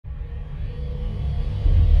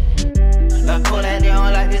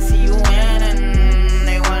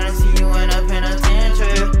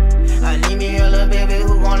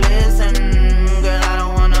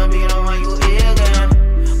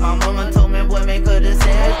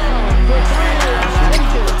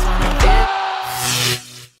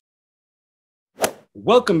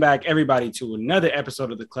Welcome back, everybody, to another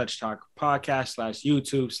episode of the Clutch Talk podcast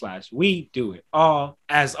 /YouTube/ We Do It All.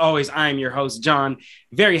 As always, I am your host, John.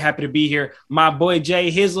 Very happy to be here. My boy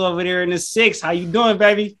Jay Hizzle over there in the six. How you doing,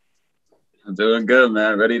 baby? I'm doing good,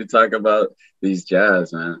 man. Ready to talk about these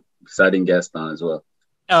Jazz, man. Exciting guest on as well.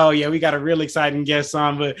 Oh yeah, we got a real exciting guest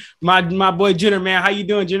on. But my boy Jenner, man, how you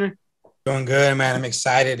doing, Jenner? Doing good, man. I'm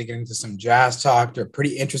excited to get into some Jazz talk. They're a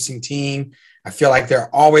pretty interesting team. I feel like they're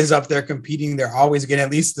always up there competing. They're always getting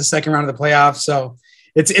at least the second round of the playoffs. So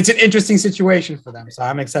it's an interesting situation for them. So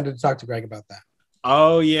I'm excited to talk to Greg about that.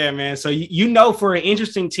 Oh, yeah, man. So, you know, for an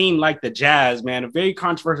interesting team like the Jazz, man, a very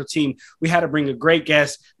controversial team, we had to bring a great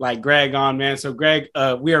guest like Greg on, man. So, Greg,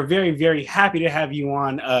 we are very, very happy to have you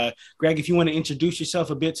on. Greg, if you want to introduce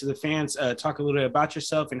yourself a bit to the fans, talk a little bit about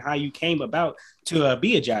yourself and how you came about to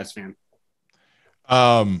be a Jazz fan.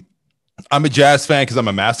 I'm a Jazz fan because I'm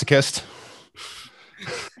a masochist.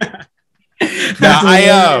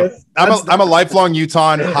 I'm a lifelong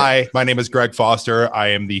Utah. Hi, my name is Greg Foster. I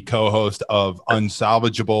am the co-host of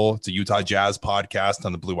Unsalvageable. It's a Utah Jazz podcast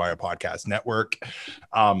on the Blue Wire Podcast Network.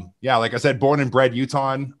 Like I said, born and bred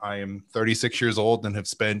Utah. I am 36 years old and have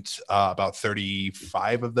spent about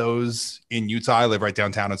 35 of those in Utah. I live right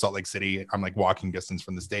downtown in Salt Lake City. I'm like walking distance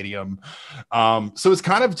from the stadium. So it's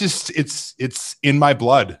kind of just it's in my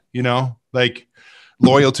blood, you know, like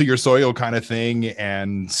loyal to your soil kind of thing.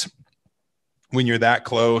 And when you're that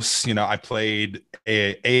close, you know, I played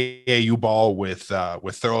AAU ball with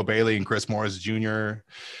Thurl Bailey and Chris Morris Jr.,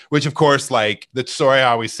 which of course, like the story I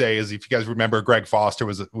always say is, if you guys remember, Greg Foster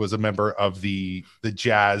was a member of the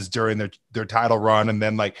Jazz during their title run, and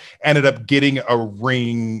then like ended up getting a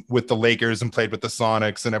ring with the Lakers and played with the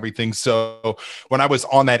Sonics and everything. So when I was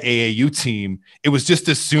on that AAU team, it was just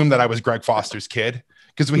assumed that I was Greg Foster's kid,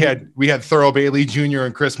 because we had Thurl Bailey Jr.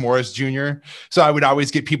 and Chris Morris Jr. So I would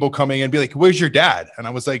always get people coming and be like, "Where's your dad?" And I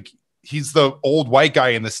was like, "He's the old white guy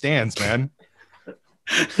in the stands, man."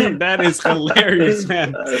 That is hilarious,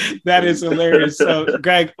 man. That is hilarious. So,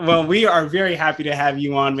 Greg, well, we are very happy to have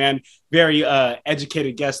you on, man. Very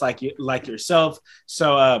educated guest like yourself.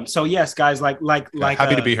 So yes, guys, like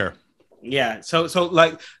happy to be here. Yeah. So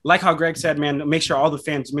like how Greg said, man, make sure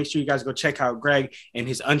you guys go check out Greg and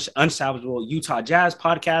his Unsalvageable Utah Jazz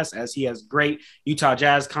podcast, as he has great Utah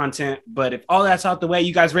Jazz content. But if all that's out the way,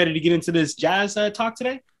 you guys ready to get into this Jazz talk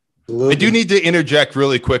today? I do need to interject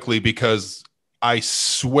really quickly, because I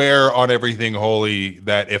swear on everything holy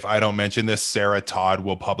that if I don't mention this, Sarah Todd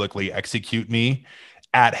will publicly execute me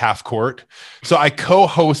at half court. So I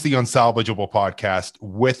co-host the Unsalvageable podcast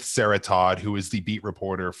with Sarah Todd, who is the beat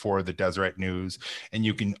reporter for the Deseret News. And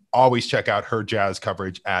you can always check out her Jazz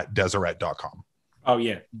coverage at Deseret.com. Oh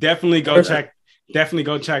yeah, definitely go check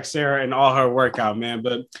Sarah and all her work out, man.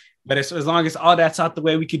 But as long as all that's out the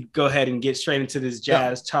way, we could go ahead and get straight into this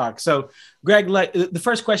Jazz talk. So, Greg, the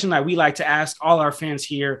first question that we like to ask all our fans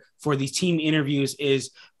here for these team interviews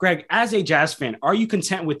is, Greg, as a Jazz fan, are you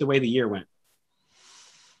content with the way the year went?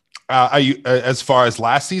 Are you as far as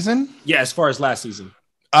last season? Yeah, as far as last season.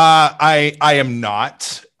 I am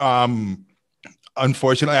not.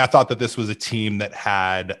 Unfortunately, I thought that this was a team that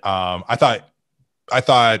had. I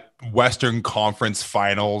thought Western Conference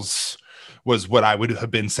Finals was what I would have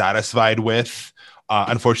been satisfied with.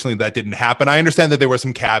 Unfortunately, that didn't happen. I understand that there were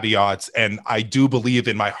some caveats, and I do believe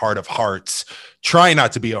in my heart of hearts, trying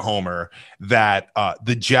not to be a homer, that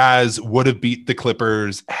the Jazz would have beat the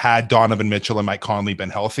Clippers had Donovan Mitchell and Mike Conley been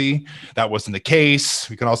healthy. That wasn't the case.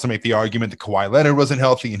 We can also make the argument that Kawhi Leonard wasn't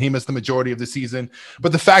healthy and he missed the majority of the season.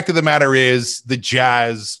 But the fact of the matter is, the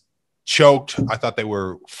Jazz choked. I thought they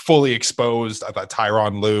were fully exposed. I thought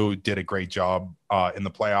Tyronn Lue did a great job in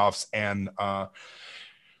the playoffs, and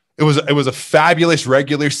it was a fabulous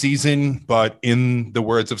regular season. But in the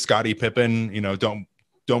words of Scottie Pippen, you know, don't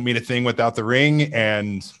mean a thing without the ring,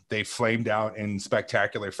 and they flamed out in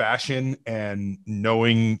spectacular fashion. And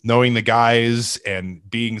knowing the guys and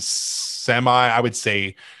being I would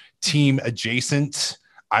say team adjacent,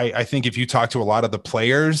 I think if you talk to a lot of the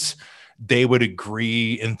players, they would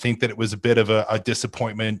agree and think that it was a bit of a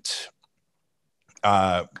disappointing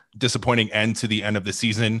end to the end of the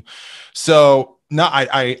season. So no,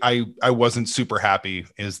 I wasn't super happy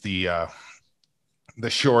is the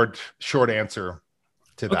short answer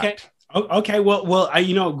to okay. that. Okay. Well,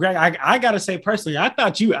 you know, Greg, I gotta say personally, I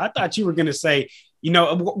thought you were gonna say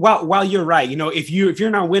while you're right, if you're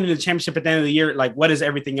not winning the championship at the end of the year, like, what does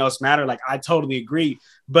everything else matter? Like, I totally agree.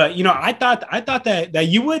 But I thought that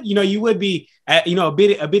you would be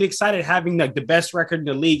a bit excited having like the best record in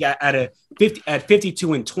the league at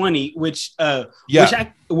 52-20,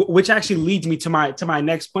 which actually leads me to my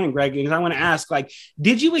next point, Greg, because I want to ask, like,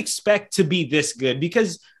 did you expect to be this good?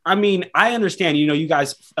 Because I mean, I understand, you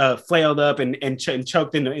guys flailed up and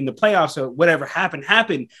choked in the playoffs, or whatever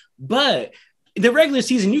happened, but the regular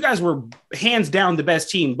season, you guys were hands down the best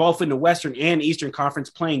team, both in the Western and Eastern Conference,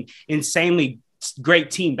 playing insanely great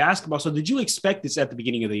team basketball. So did you expect this at the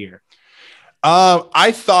beginning of the year?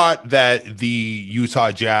 I thought that the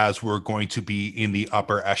Utah Jazz were going to be in the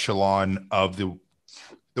upper echelon of the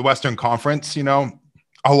Western Conference,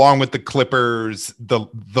 along with the Clippers, the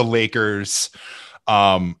Lakers,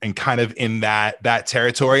 and kind of in that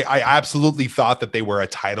territory. I absolutely thought that they were a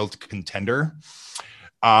title contender.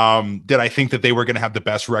 Did I think that they were going to have the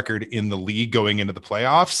best record in the league going into the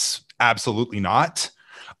playoffs? Absolutely not.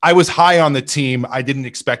 I was high on the team. I didn't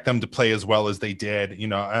expect them to play as well as they did.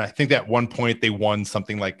 And I think at one point they won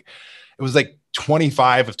something like, it was like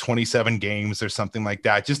 25 of 27 games or something like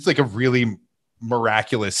that. Just like a really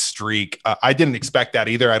miraculous streak. I didn't expect that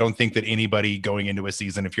either. I don't think that anybody going into a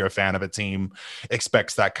season, if you're a fan of a team,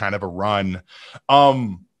 expects that kind of a run.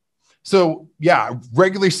 So yeah,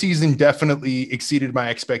 regular season definitely exceeded my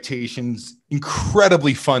expectations.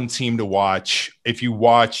 Incredibly fun team to watch. If you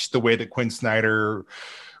watch the way that Quinn Snyder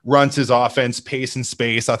runs his offense, pace and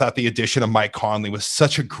space, I thought the addition of Mike Conley was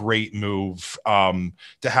such a great move. To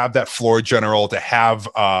have that floor general, to have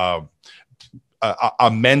a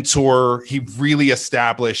mentor. He really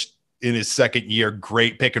established in his second year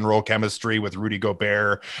great pick and roll chemistry with Rudy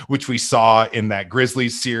Gobert, which we saw in that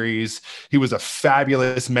Grizzlies series. He was a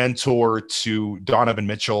fabulous mentor to Donovan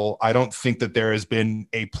Mitchell. I don't think that there has been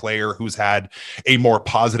a player who's had a more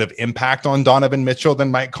positive impact on Donovan Mitchell than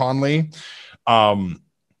Mike Conley. And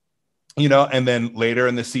then later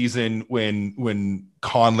in the season when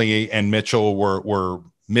Conley and Mitchell were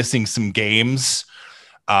missing some games,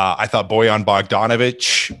 I thought Bojan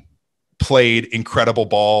Bogdanovic played incredible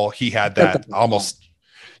ball. He had that almost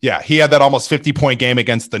 50-point game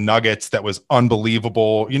against the Nuggets. That was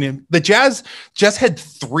unbelievable. The Jazz just had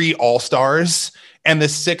 3 All-Stars and the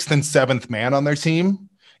 6th and 7th man on their team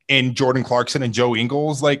in Jordan Clarkson and Joe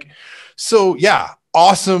Ingles.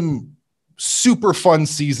 Awesome, super fun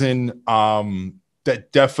season.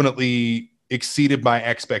 That definitely exceeded my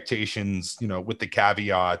expectations, with the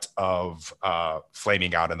caveat of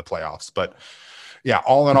flaming out in the playoffs. But yeah,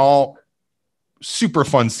 all in all, super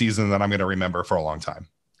fun season that I'm going to remember for a long time.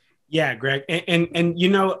 Yeah, Greg, and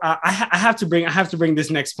I have to bring this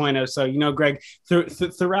next point up. So Greg,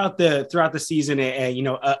 throughout the season, and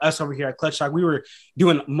us over here at Clutch Talk, we were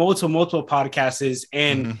doing multiple podcasts,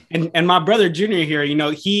 and my brother Junior here,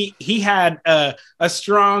 he had a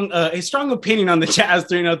strong opinion on the Jazz,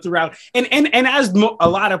 throughout, and as a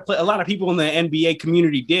lot of people in the NBA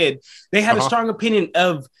community did, they had a strong opinion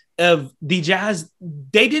of the Jazz.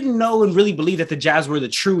 They didn't know and really believe that the Jazz were the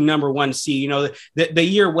true number 1 seed. The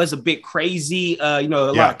year was a bit crazy. A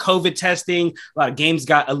lot of COVID testing, a lot of games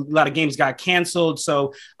got canceled.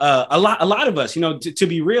 So a lot of us, to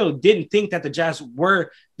be real, didn't think that the Jazz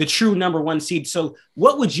were the true number 1 seed. So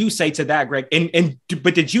what would you say to that, Greg?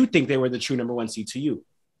 But did you think they were the true number 1 seed to you?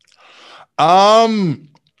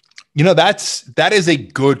 That is a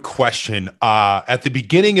good question. At the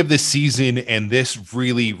beginning of the season, and this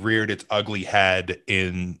really reared its ugly head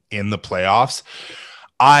in the playoffs,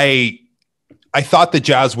 I thought the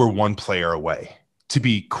Jazz were 1 player away, to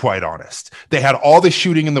be quite honest. They had all the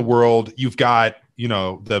shooting in the world. You've got,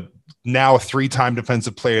 the now 3-time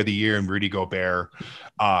defensive player of the year in Rudy Gobert.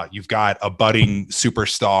 You've got a budding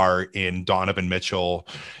superstar in Donovan Mitchell.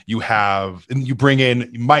 You bring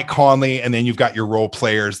in Mike Conley, and then you've got your role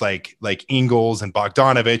players like Ingles and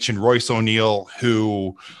Bogdanovic and Royce O'Neal,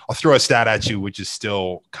 who I'll throw a stat at you, which is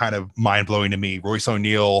still kind of mind blowing to me. Royce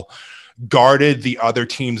O'Neal guarded the other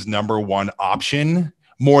team's number 1 option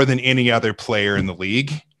more than any other player in the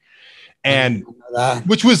league. And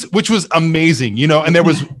which was amazing, and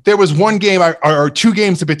there was one game or 2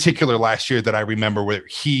 games in particular last year that I remember where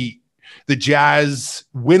the Jazz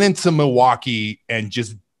went into Milwaukee and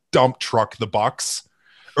just dump truck the Bucks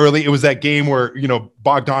early. It was that game where,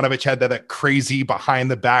 Bogdanovic had that crazy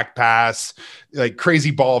behind the back pass, like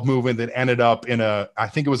crazy ball movement that ended up in I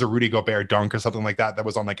think it was a Rudy Gobert dunk or something like that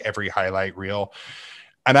was on like every highlight reel.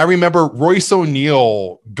 And I remember Royce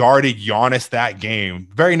O'Neal guarded Giannis that game.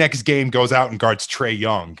 Very next game goes out and guards Trae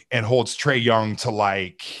Young and holds Trae Young to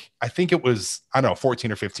I think it was,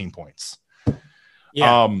 14 or 15 points.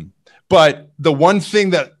 Yeah. But the one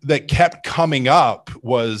thing that kept coming up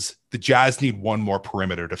was the Jazz need one more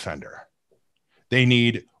perimeter defender. They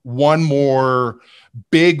need one more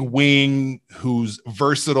big wing who's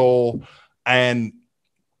versatile, and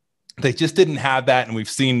they just didn't have that. And we've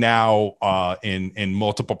seen now in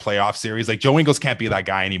multiple playoff series, like Joe Ingles can't be that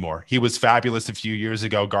guy anymore. He was fabulous a few years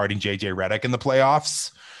ago guarding JJ Redick in the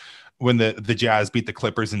playoffs when the Jazz beat the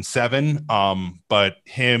Clippers in 7. But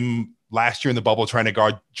him last year in the bubble trying to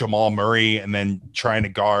guard Jamal Murray and then trying to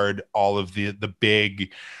guard all of the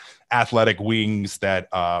big athletic wings that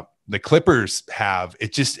the Clippers have,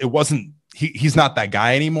 it wasn't, he's not that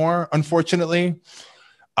guy anymore, unfortunately.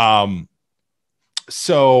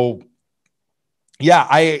 So yeah,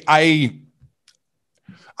 I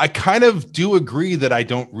kind of do agree that I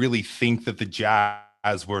don't really think that the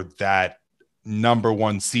Jazz were that number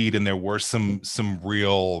one seed, and there were some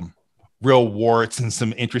real warts and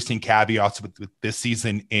some interesting caveats with this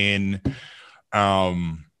season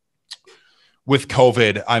with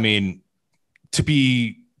COVID. I mean, to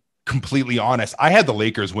be completely honest, I had the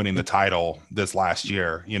Lakers winning the title this last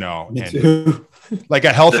year, and like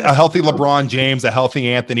a healthy LeBron James, a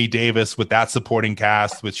healthy Anthony Davis with that supporting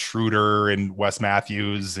cast with Schroeder and Wes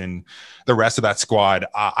Matthews and the rest of that squad.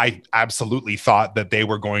 I absolutely thought that they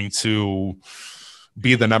were going to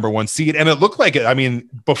be the number one seed. And it looked like it. I mean,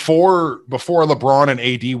 before LeBron and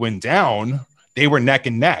AD went down, they were neck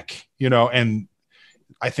and neck, and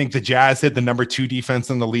I think the Jazz had the number 2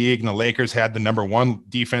 defense in the league and the Lakers had the number 1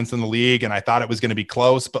 defense in the league. And I thought it was going to be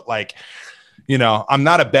close, but I'm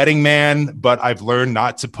not a betting man, but I've learned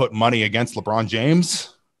not to put money against LeBron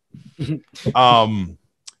James.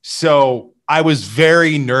 So I was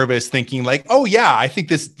very nervous thinking oh yeah, I think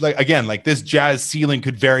this, this Jazz ceiling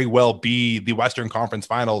could very well be the Western Conference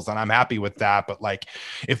Finals. And I'm happy with that. But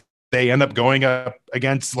if they end up going up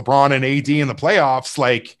against LeBron and AD in the playoffs,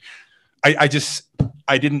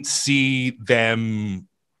 I didn't see them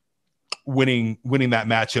winning that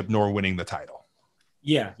matchup nor winning the title.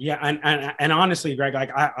 Yeah. And honestly, Greg,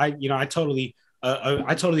 I totally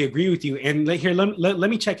agree with you. And here, let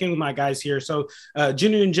me check in with my guys here. So,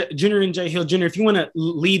 Junior and Jay Hill, Junior, if you want to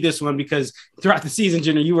lead this one, because throughout the season,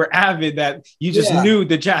 Junior, you were avid that you just knew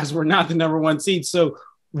the Jazz were not the number 1 seed. So,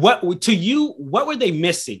 what were they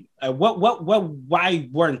missing? Why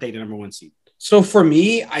weren't they the number 1 seed? So for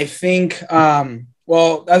me, I think, I'm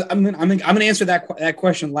going to answer that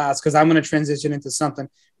question last, because I'm going to transition into something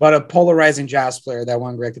about a polarizing Jazz player that I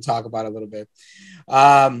want Greg to talk about a little bit.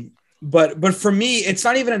 But for me, it's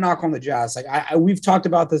not even a knock on the Jazz. We've talked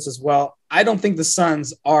about this as well. I don't think the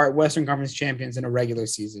Suns are Western Conference champions in a regular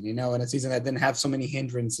season, in a season that didn't have so many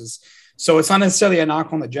hindrances. So it's not necessarily a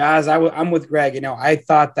knock on the Jazz. I'm with Greg. I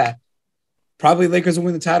thought that probably Lakers will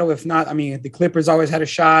win the title. If not, the Clippers always had a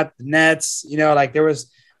shot. The Nets, there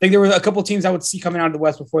was a couple of teams I would see coming out of the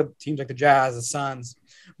West before teams like the Jazz, the Suns.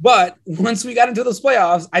 But once we got into those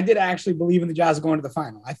playoffs, I did actually believe in the Jazz going to the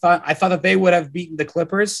final. I thought that they would have beaten the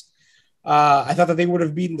Clippers. I thought that they would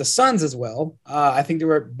have beaten the Suns as well. I think they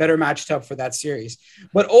were better matched up for that series.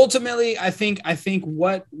 But ultimately, I think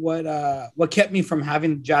what kept me from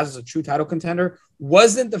having the Jazz as a true title contender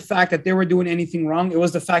wasn't the fact that they were doing anything wrong. It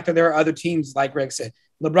was the fact that there are other teams, like Greg said,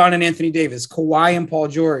 LeBron and Anthony Davis, Kawhi and Paul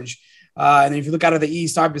George. And then if you look out of the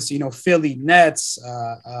East, obviously, Philly, Nets,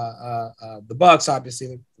 the Bucks,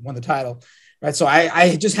 obviously won the title. Right. So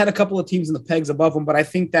I just had a couple of teams in the pegs above them, but I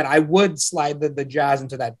think that I would slide the Jazz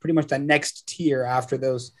into that pretty much the next tier after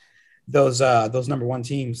those number 1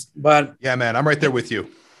 teams. But yeah, man, I'm right there with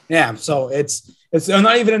you. Yeah. So it's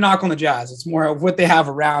not even a knock on the Jazz. It's more of what they have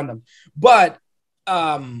around them. But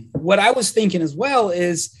what I was thinking as well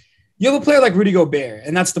is you have a player like Rudy Gobert,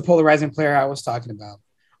 and that's the polarizing player I was talking about.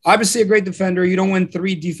 Obviously a great defender. You don't win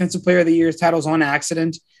 3 Defensive Player of the Year titles on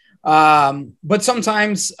accident. But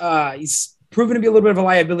sometimes he's proven to be a little bit of a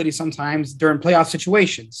liability sometimes during playoff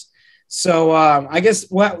situations. So I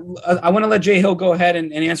guess I want to let Jay Hill go ahead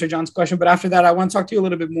and answer John's question. But after that, I want to talk to you a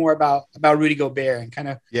little bit more about Rudy Gobert and kind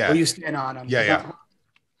of where you stand on him. Yeah.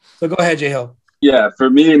 So go ahead, Jay Hill. Yeah, for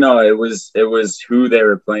me, no, it was who they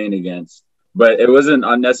were playing against. But it wasn't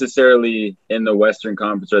unnecessarily in the Western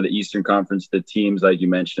Conference or the Eastern Conference, the teams like you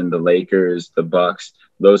mentioned, the Lakers, the Bucks,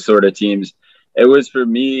 those sort of teams. It was for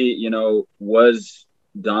me, was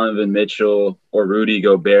Donovan Mitchell or Rudy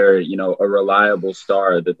Gobert, a reliable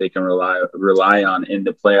star that they can rely on in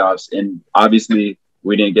the playoffs. And obviously,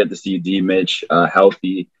 we didn't get to see D Mitch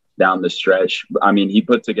healthy down the stretch. I mean, he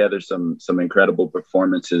put together some incredible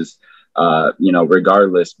performances,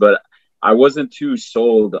 regardless. But I wasn't too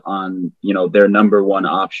sold on, their number 1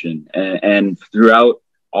 option. And throughout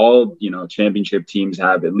all, championship teams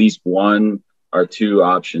have at least one are two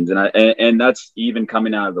options, and that's even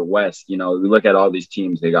coming out of the West. You know, we look at all these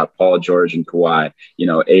teams; they got Paul George and Kawhi, you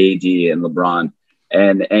know, AD and LeBron,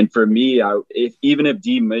 and for me, even if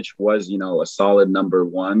D Mitch was, you know, a solid number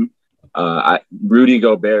one, Rudy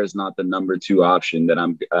Gobert is not the number two option that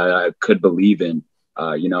I could believe in.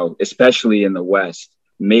 You know, especially in the West.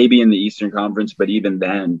 Maybe in the Eastern Conference, but even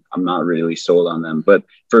then, I'm not really sold on them. But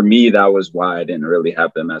for me, that was why I didn't really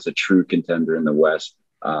have them as a true contender in the West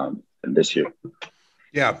this year.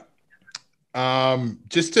 Yeah.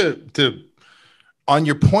 Just to on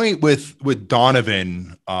your point with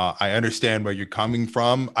Donovan, I understand where you're coming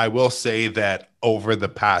from. I will say that over the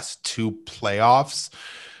past two playoffs,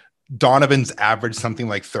 Donovan's averaged something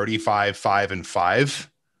like 35, 5, and 5.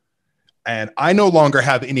 And I no longer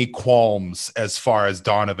have any qualms as far as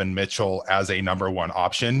Donovan Mitchell as a number one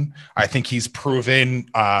option. I think he's proven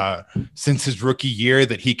since his rookie year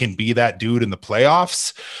that he can be that dude in the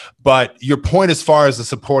playoffs. But your point as far as the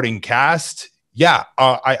supporting cast, yeah,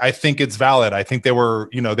 I think it's valid. I think there were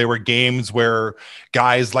games where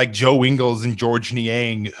guys like Joe Ingles and George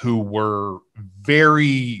Niang, who were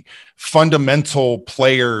very fundamental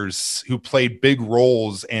players who played big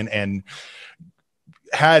roles and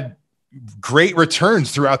had great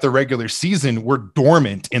returns throughout the regular season, were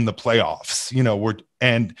dormant in the playoffs. You know,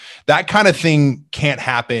 and that kind of thing can't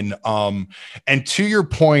happen. And to your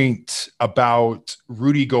point about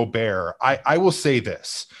Rudy Gobert, I will say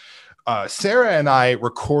this. Sarah and I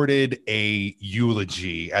recorded a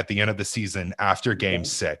eulogy at the end of the season after game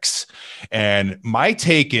 6. And my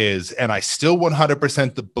take is, and I still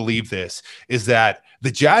 100% believe this, is that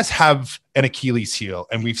the Jazz have an Achilles heel,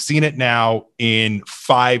 and we've seen it now in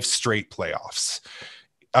 5 straight playoffs.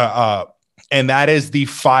 And that is the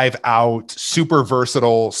 5-out, super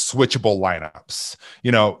versatile, switchable lineups.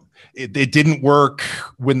 You know, it didn't work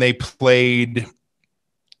when they played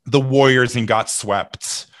the Warriors and got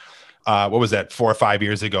swept. What was that, 4 or 5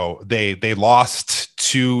 years ago? They lost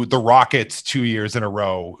to the Rockets 2 years in a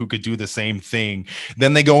row, who could do the same thing.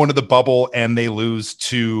 Then they go into the bubble and they lose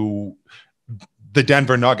to the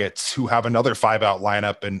Denver Nuggets, who have another 5-out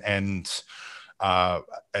lineup and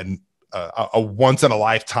a once in a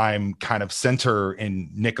lifetime kind of center in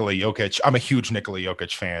Nikola Jokic. I'm a huge Nikola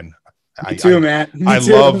Jokic fan. Me too, man.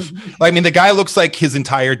 I mean, the guy looks like his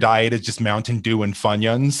entire diet is just Mountain Dew and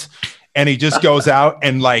Funyuns, and he just goes out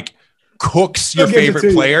and like cooks your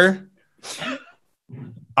favorite player.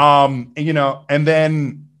 You know, and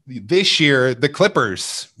then this year the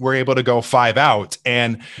Clippers were able to go 5-out,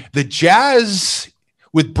 and the Jazz,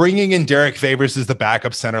 with bringing in Derek Favors as the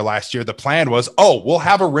backup center last year, the plan was, we'll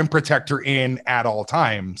have a rim protector in at all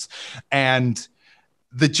times. And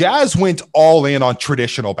the Jazz went all in on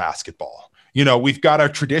traditional basketball. You know, we've got our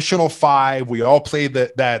traditional 5. We all play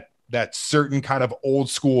that certain kind of old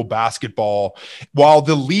school basketball, while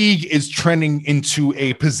the league is trending into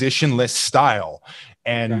a positionless style.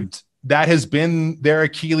 And that has been their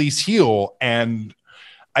Achilles heel. And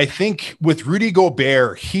I think with Rudy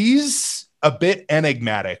Gobert, he's a bit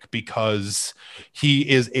enigmatic because he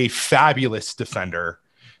is a fabulous defender.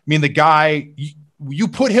 I mean, the guy, you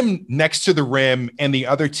put him next to the rim and the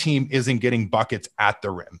other team isn't getting buckets at the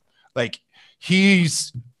rim. Like,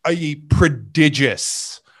 he's a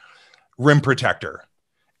prodigious rim protector,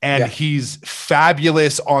 and he's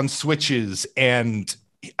fabulous on switches, and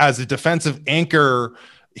as a defensive anchor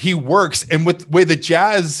he works. And with the way the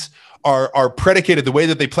Jazz are predicated, the way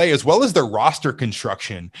that they play, as well as their roster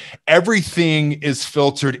construction, everything is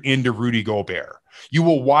filtered into Rudy Gobert. You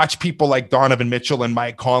will watch people like Donovan Mitchell and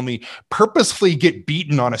Mike Conley purposefully get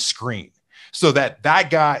beaten on a screen so that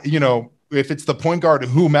guy, you know, if it's the point guard or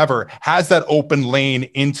whomever, has that open lane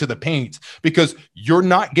into the paint, because you're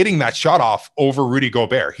not getting that shot off over Rudy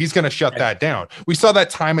Gobert. He's going to shut that down. We saw that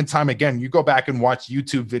time and time again. You go back and watch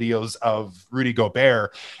YouTube videos of Rudy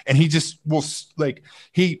Gobert, and he just will, like,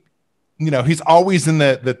 he's always in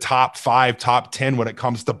the top 5, top 10 when it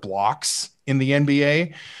comes to blocks in the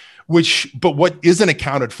NBA, but what isn't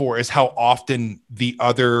accounted for is how often the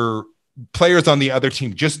other players on the other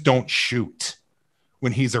team just don't shoot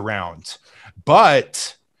when he's around.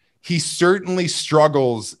 But he certainly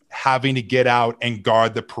struggles having to get out and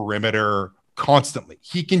guard the perimeter constantly.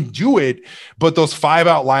 He can do it, but those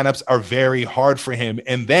 5-out lineups are very hard for him.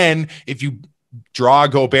 And then if you draw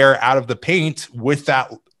Gobert out of the paint with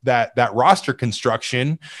that roster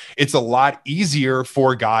construction, it's a lot easier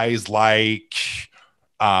for guys like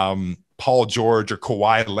Paul George or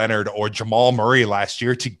Kawhi Leonard or Jamal Murray last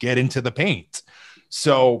year to get into the paint.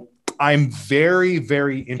 So I'm very,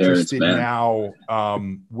 very interested now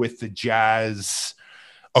with the Jazz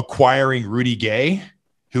acquiring Rudy Gay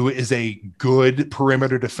who is a good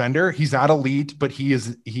perimeter defender. He's not elite, but he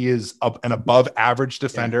is an above average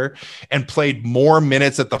defender and played more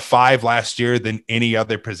minutes at the 5 last year than any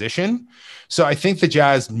other position. So I think the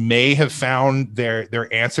Jazz may have found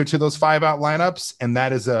their answer to those 5-out lineups, and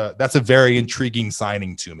that's a very intriguing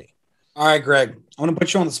signing to me. All right, Greg, I want to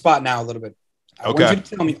put you on the spot now a little bit. I want you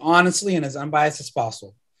to tell me honestly and as unbiased as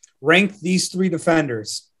possible. Rank these 3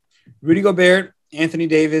 defenders: Rudy Gobert, Anthony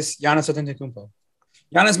Davis, Giannis Antetokounmpo.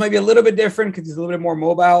 Giannis might be a little bit different because he's a little bit more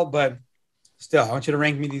mobile, but still, I want you to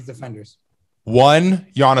rank me these defenders. 1,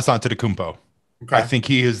 Giannis Antetokounmpo. Okay. I think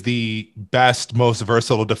he is the best, most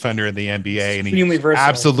versatile defender in the NBA, and he versatile.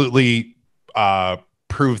 Absolutely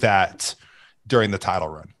proved that during the title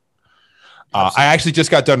run. I actually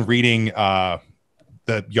just got done reading the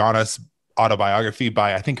Giannis autobiography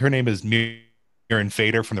by, I think her name is Miriam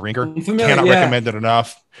Fader from The Ringer. Cannot recommend it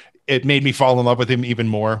enough. It made me fall in love with him even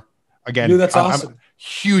more. Again, dude, that's awesome. I'm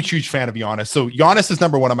a huge fan of Giannis. So Giannis is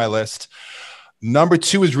number 1 on my list. Number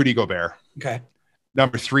 2 is Rudy Gobert. Okay.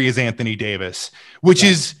 Number 3 is Anthony Davis, which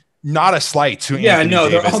is not a slight to Anthony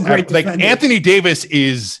Davis. They're all great defenders. Like Anthony Davis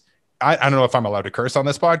is, I don't know if I'm allowed to curse on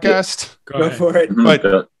this podcast. Go for it.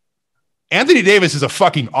 But Anthony Davis is a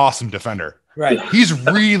fucking awesome defender. Right. He's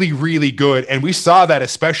really, really good. And we saw that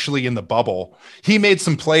especially in the bubble. He made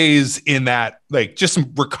some plays in that, like just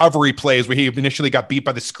some recovery plays where he initially got beat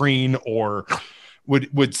by the screen or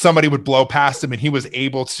somebody would blow past him and he was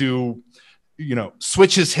able to,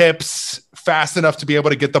 switch his hips fast enough to be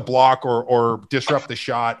able to get the block or disrupt the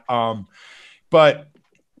shot. But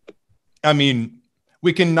I mean,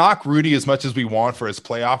 we can knock Rudy as much as we want for his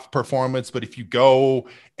playoff performance, but if you go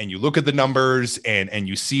and you look at the numbers and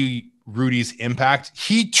you see Rudy's impact,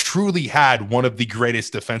 he truly had one of the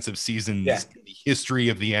greatest defensive seasons in the history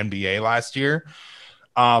of the NBA last year.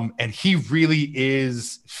 And he really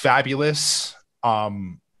is fabulous.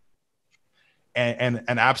 And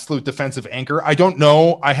an absolute defensive anchor. I don't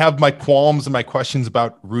know. I have my qualms and my questions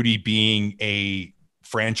about Rudy being a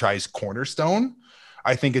franchise cornerstone.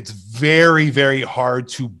 I think it's very, very hard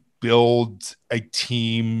to build a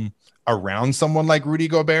team around someone like Rudy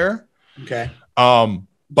Gobert. Okay.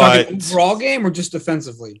 But the overall game or just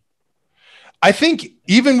defensively? I think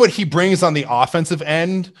even what he brings on the offensive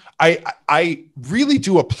end, I really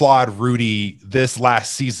do applaud Rudy this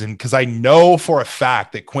last season because I know for a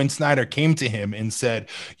fact that Quinn Snyder came to him and said,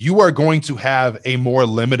 you are going to have a more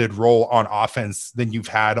limited role on offense than you've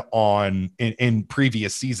had in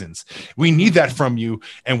previous seasons. We need that from you,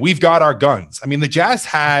 and we've got our guns. I mean, the Jazz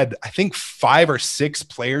had, I think, 5 or 6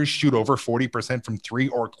 players shoot over 40% from 3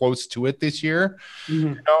 or close to it this year.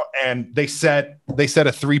 Mm-hmm. And they set a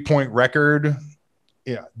 3-point record.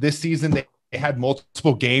 Yeah, this season they had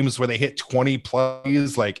multiple games where they hit 20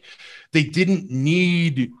 plays. Like they didn't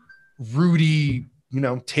need Rudy,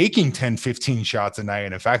 taking 10, 15 shots a night.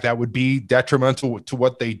 And in fact, that would be detrimental to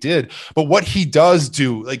what they did. But what he does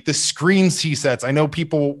do, like the screens he sets, I know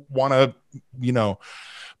people want to,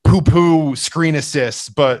 poo-poo screen assists,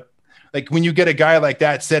 but like when you get a guy like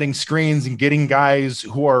that setting screens and getting guys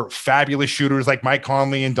who are fabulous shooters like Mike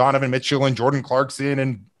Conley and Donovan Mitchell and Jordan Clarkson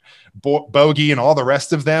and Bogey and all the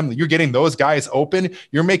rest of them, you're getting those guys open.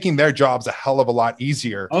 You're making their jobs a hell of a lot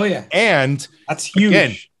easier. Oh yeah. And that's huge.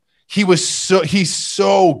 Again, he's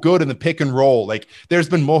so good in the pick and roll. Like there's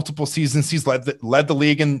been multiple seasons he's led the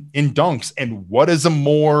league in dunks. And what is a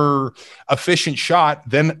more efficient shot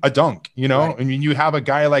than a dunk? Right. I mean, you have a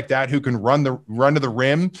guy like that who can run to the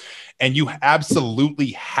rim, and you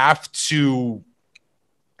absolutely have to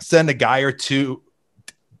send a guy or two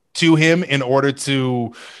to him in order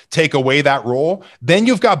to take away that role. Then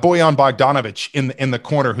you've got Bojan Bogdanovic in the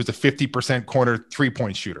corner, who's a 50% corner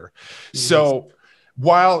 3-point shooter. Mm-hmm. So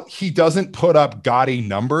while he doesn't put up gaudy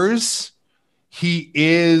numbers, he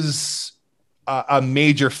is a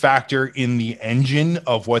major factor in the engine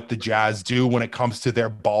of what the Jazz do when it comes to their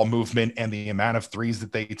ball movement and the amount of threes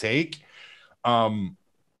that they take.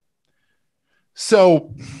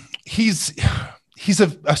 So he's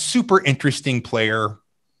a super interesting player.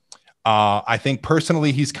 I think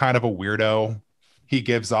personally, he's kind of a weirdo. He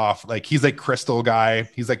gives off he's like Crystal guy.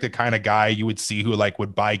 He's like the kind of guy you would see who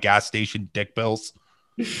would buy gas station dick pills.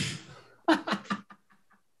 He's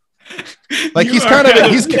kind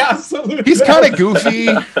of goofy.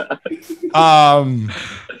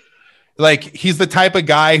 He's the type of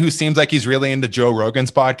guy who seems like he's really into Joe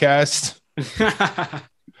Rogan's podcast.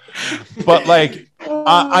 But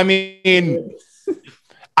I mean,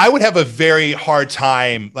 I would have a very hard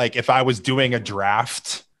time, if I was doing a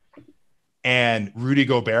draft and Rudy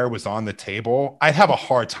Gobert was on the table, I'd have a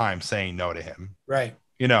hard time saying no to him. Right.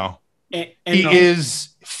 And he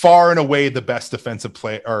is far and away the best defensive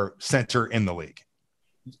player or center in the league.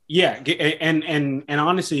 Yeah, and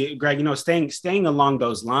honestly, Greg, staying along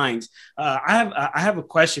those lines, I have a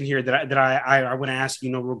question here that I want to ask,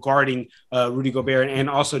 regarding Rudy Gobert, and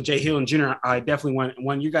also Jay Hill and Jr. I definitely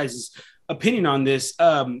want you guys' opinion on this.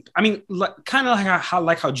 I mean, kind of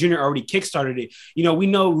like how Junior already kickstarted it. We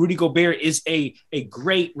know Rudy Gobert is a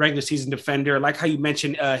great regular season defender. Like how you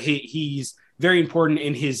mentioned, he's very important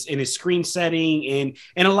in his screen setting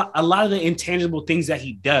and a lot of the intangible things that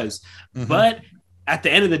he does, but at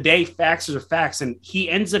the end of the day, facts are facts, and he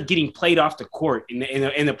ends up getting played off the court in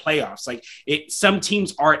the playoffs. Like some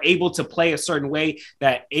teams are able to play a certain way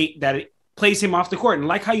that it plays him off the court. And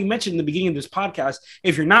like how you mentioned in the beginning of this podcast,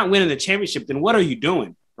 if you're not winning the championship, then what are you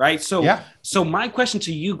doing, right? So my question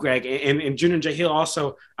to you, Greg, and Junior J. Hill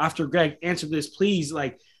also, after Greg answered this, please,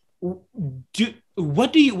 like,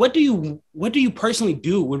 what do you personally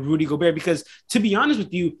do with Rudy Gobert? Because to be honest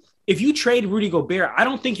with you, if you trade Rudy Gobert, I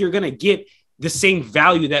don't think you're gonna get the same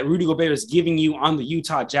value that Rudy Gobert is giving you on the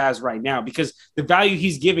Utah Jazz right now, because the value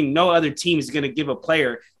he's giving, no other team is going to give a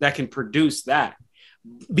player that can produce that,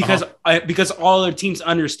 because all other teams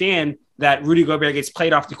understand that Rudy Gobert gets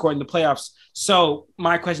played off the court in the playoffs. So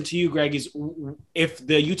my question to you, Greg, is if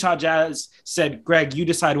the Utah Jazz said, Greg, you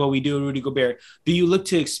decide what we do with Rudy Gobert, do you look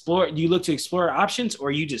to explore options,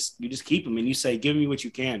 or you just keep him and you say, give me what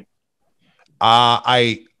you can?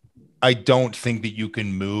 I don't think that you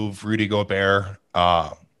can move Rudy Gobert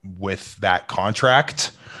with that contract.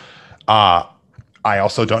 I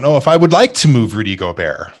also don't know if I would like to move Rudy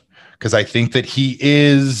Gobert, because I think that he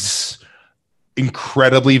is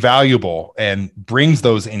incredibly valuable and brings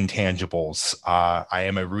those intangibles. I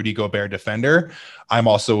am a Rudy Gobert defender. I'm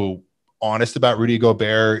also honest about Rudy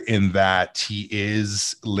Gobert in that he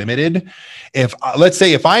is limited. Let's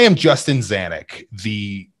say if I am Justin Zanuck,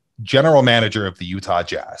 the general manager of the Utah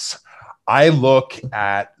Jazz, I look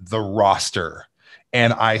at the roster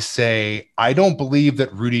and I say, I don't believe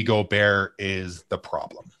that Rudy Gobert is the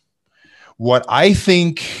problem. What I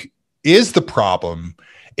think is the problem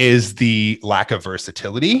is the lack of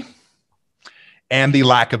versatility and the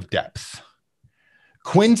lack of depth.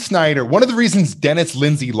 Quinn Snyder, one of the reasons Dennis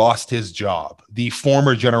Lindsey lost his job, the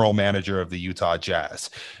former general manager of the Utah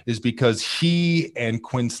Jazz, is because he and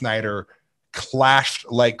Quinn Snyder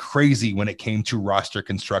clashed like crazy when it came to roster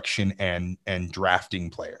construction and drafting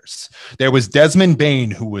players. There was Desmond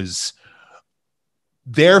Bane, who was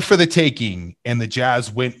there for the taking, and the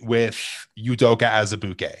Jazz went with Udoka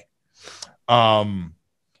Azubuike.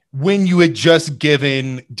 When you had just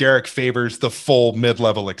given Derek Favors the full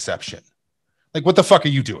mid-level exception. Like, what the fuck are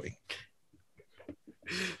you doing?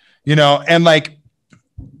 And like,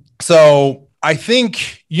 so I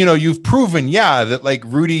think, you've proven, that like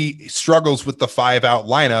Rudy struggles with the 5-out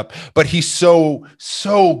lineup, but he's so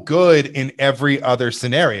good in every other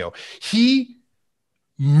scenario. He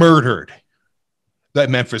murdered the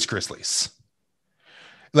Memphis Grizzlies.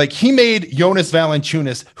 Like, he made Jonas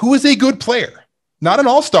Valanciunas, who is a good player, not an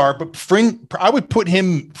all-star, but I would put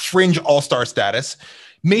him fringe all-star status,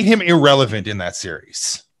 made him irrelevant in that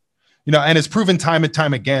series, and has proven time and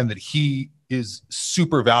time again that he is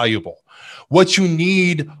super valuable. What you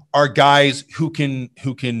need are guys who can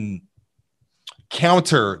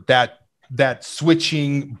counter that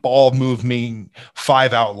switching ball moving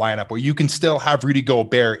 5-out lineup, where you can still have Rudy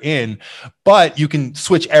Gobert in, but you can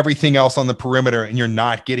switch everything else on the perimeter and you're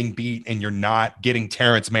not getting beat and you're not getting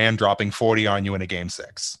Terrence Mann dropping 40 on you in a game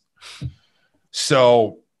 6.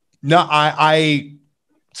 So no, I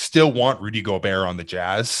still want Rudy Gobert on the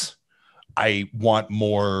Jazz. I want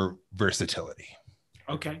more versatility.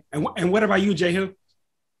 Okay. And what about you, Jay Hill?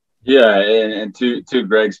 Yeah, and to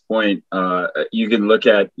Greg's point, you can look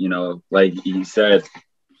at, like he said,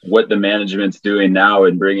 what the management's doing now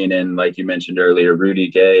and bringing in, like you mentioned earlier, Rudy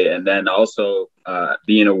Gay, and then also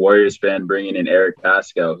being a Warriors fan, bringing in Eric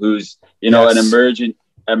Pascal, who's, an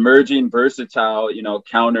emerging versatile,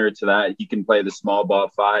 counter to that. He can play the small ball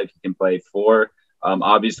 5, he can play 4.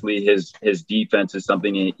 Obviously his defense is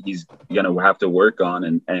something he's going to have to work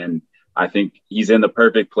on, and I think he's in the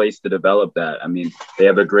perfect place to develop that. I mean, they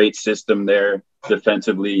have a great system there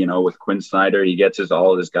defensively, with Quinn Snyder. He gets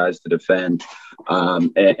all his guys to defend.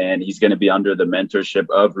 And he's going to be under the mentorship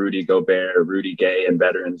of Rudy Gobert, Rudy Gay, and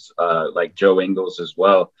veterans like Joe Ingles as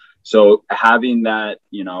well. So having that,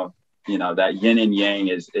 that yin and yang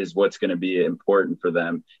is what's going to be important for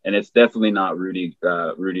them. And it's definitely not Rudy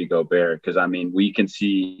Gobert, because, I mean, we can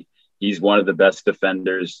see he's one of the best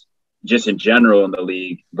defenders just in general in the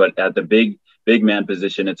league, but at the big man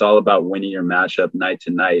position, it's all about winning your matchup night to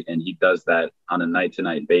night. And he does that on a night to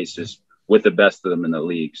night basis with the best of them in the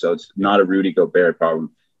league. So it's not a Rudy Gobert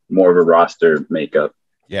problem, more of a roster makeup.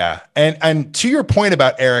 Yeah. And to your point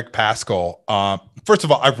about Eric Pascal, first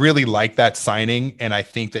of all, I really like that signing, and I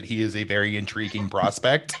think that he is a very intriguing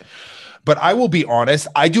prospect. But I will be honest,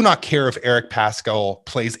 I do not care if Eric Pascal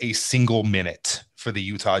plays a single minute for the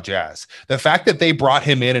Utah Jazz. The fact that they brought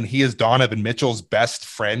him in and he is Donovan Mitchell's best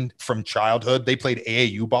friend from childhood, they played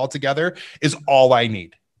AAU ball together, is all I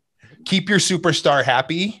need. Keep your superstar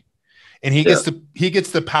happy. And he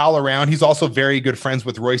gets to pal around. He's also very good friends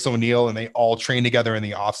with Royce O'Neal, and they all train together in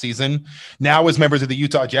the offseason. Now as members of the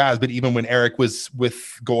Utah Jazz, but even when Eric was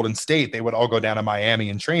with Golden State, they would all go down to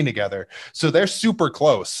Miami and train together. So they're super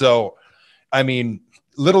close. So, I mean,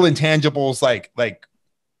 little intangibles like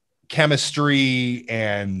chemistry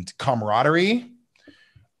and camaraderie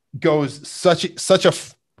goes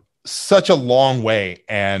such a long way.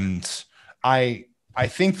 And I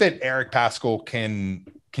think that Eric Pascal can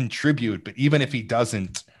contribute, but even if he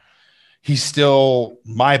doesn't, he's still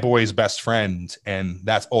my boy's best friend, and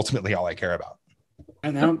that's ultimately all I care about.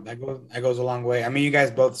 I know that goes a long way. I mean, you guys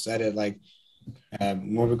both said it. Like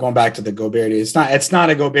when we're going back to the Gobert, it's not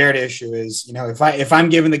a Gobert issue. Is, you know, if I'm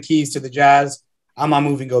giving the keys to the Jazz, I'm not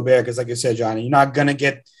moving Gobert because, like you said, Johnny, you're not gonna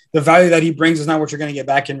get the value that he brings is not what you're gonna get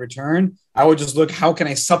back in return. I would just look, how can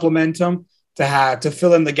I supplement him to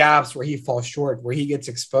fill in the gaps where he falls short, where he gets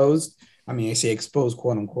exposed. I mean, I say exposed,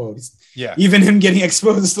 quote unquote. Yeah. Even him getting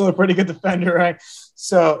exposed is still a pretty good defender, right?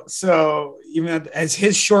 So even as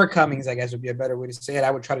his shortcomings, I guess would be a better way to say it,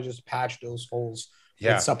 I would try to just patch those holes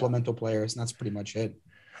with supplemental players, and that's pretty much it.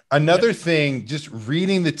 Another thing, just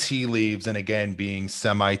reading the tea leaves and again being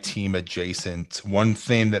semi-team adjacent, one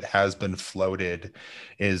thing that has been floated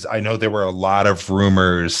is, I know there were a lot of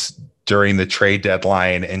rumors during the trade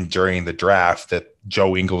deadline and during the draft that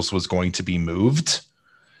Joe Ingles was going to be moved.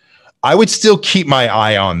 I would still keep my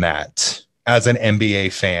eye on that as an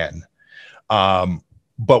NBA fan.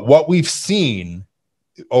 But what we've seen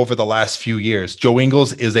over the last few years, Joe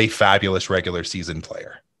Ingles is a fabulous regular season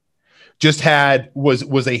player. Just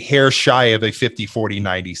was a hair shy of a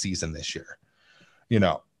 50-40-90 season this year, you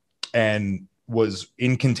know, and was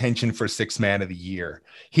in contention for sixth man of the year.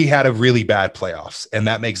 He had a really bad playoffs, and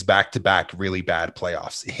that makes back-to-back really bad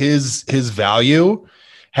playoffs. His value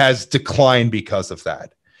has declined because of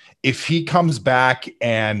that. If he comes back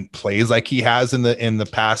and plays like he has in the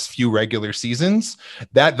past few regular seasons,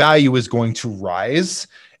 that value is going to rise.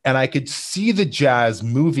 And I could see the Jazz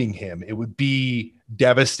moving him. It would be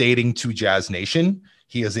devastating to Jazz Nation.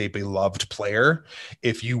 He is a beloved player.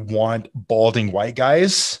 If you want balding white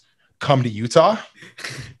guys, come to Utah.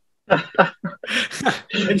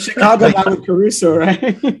 In Chicago, not with Caruso,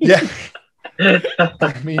 right? Yeah.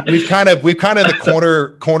 I mean, we've kind of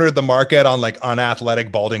cornered the market on like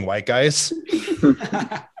unathletic balding white guys.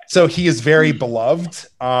 So he is very beloved.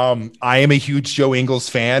 I am a huge Joe Ingles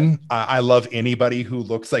fan. I love anybody who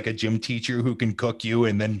looks like a gym teacher who can cook you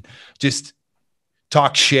and then just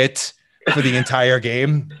talk shit for the entire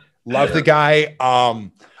game. Love the guy.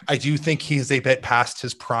 I do think he's a bit past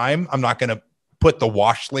his prime. I'm not going to put the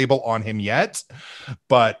wash label on him yet,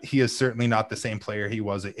 but he is certainly not the same player he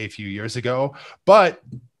was a few years ago, but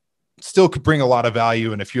still could bring a lot of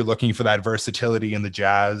value. And if you're looking for that versatility in the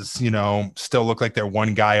Jazz, you know, still look like they're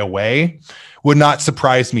one guy away, would not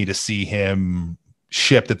surprise me to see him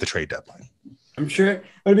shipped at the trade deadline. I'm sure it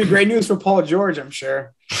would be great news for Paul George, I'm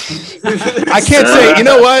sure. I can't say, you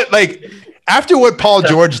know what, like after what Paul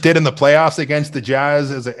George did in the playoffs against the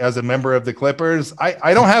Jazz as a member of the Clippers,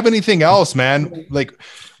 I don't have anything else, man. Like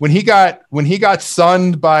when he got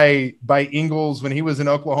sunned by Ingles when he was in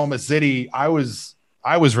Oklahoma City, I was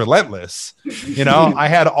relentless. You know, I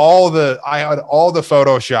had all the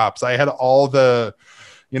photoshops. I had all the,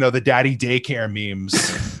 you know, the daddy daycare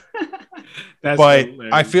memes. But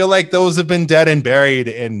hilarious. I feel like those have been dead and buried.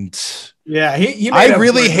 And yeah, I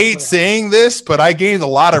really hate saying this, but I gained a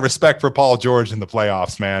lot of respect for Paul George in the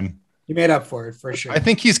playoffs, man. He made up for it for sure. I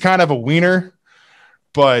think he's kind of a wiener,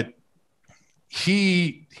 but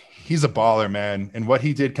he's a baller, man. And what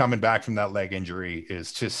he did coming back from that leg injury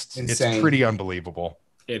is just insane. It's pretty unbelievable.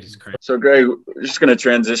 It is crazy. So, Greg, we're just going to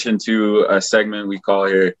transition to a segment we call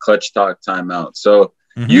here Clutch Talk Timeout. So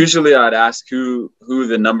usually I'd ask who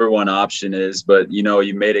the number one option is, but, you know,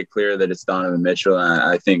 you made it clear that it's Donovan Mitchell. And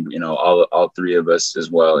I think, you know, all three of us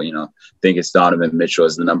as well, you know, think it's Donovan Mitchell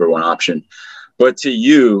as the number one option. But to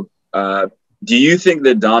you, do you think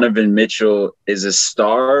that Donovan Mitchell is a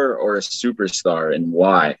star or a superstar, and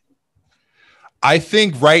why? I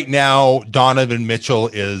think right now Donovan Mitchell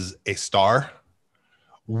is a star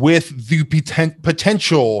with the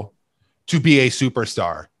potential to be a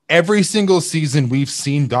superstar. every single season we've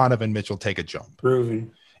seen Donovan Mitchell take a jump.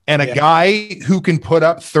 Proven. And a guy who can put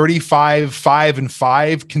up 35, 5, and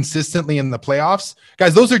 5 consistently in the playoffs,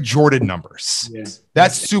 guys, those are Jordan numbers. Yeah.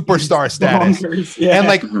 That's superstar status. Yeah. And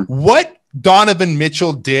like what Donovan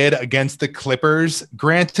Mitchell did against the Clippers,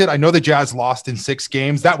 granted, I know the Jazz lost in 6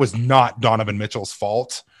 games. That was not Donovan Mitchell's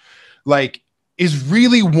fault. Like, is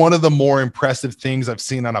really one of the more impressive things I've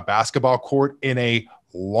seen on a basketball court in a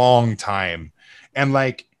long time. And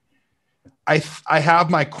like, I have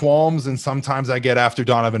my qualms, and sometimes I get after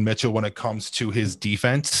Donovan Mitchell when it comes to his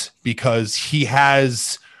defense, because he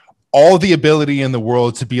has all the ability in the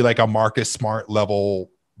world to be like a Marcus Smart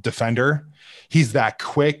level defender. He's that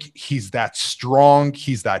quick. He's that strong.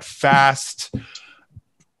 He's that fast.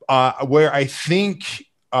 Where I think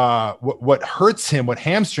what hurts him, what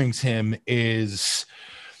hamstrings him, is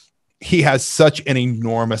he has such an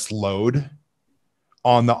enormous load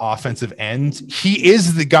on the offensive end. He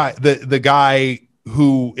is the guy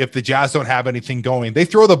who, if the Jazz don't have anything going, they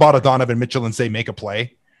throw the ball to Donovan Mitchell and say, make a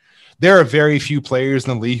play. There are very few players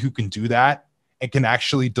in the league who can do that and can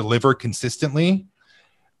actually deliver consistently.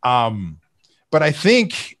 But I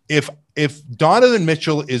think if Donovan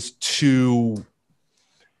Mitchell is to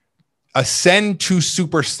ascend to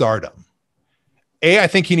superstardom, I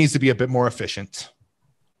think he needs to be a bit more efficient.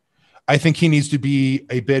 I think he needs to be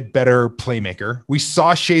a bit better playmaker. We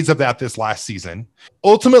saw shades of that this last season.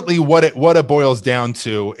 Ultimately, what it boils down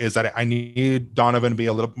to is that I need Donovan to be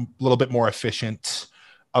a little bit more efficient,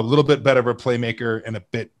 a little bit better of a playmaker, and a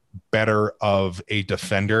bit better of a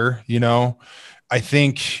defender. You know, I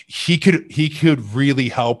think he could really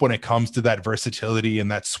help when it comes to that versatility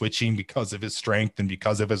and that switching because of his strength and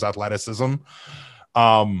because of his athleticism.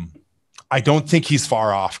 I don't think he's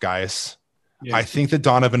far off, guys. Yeah. I think that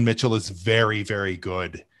Donovan Mitchell is very, very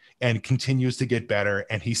good and continues to get better.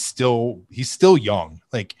 And he's still young.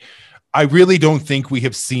 Like, I really don't think we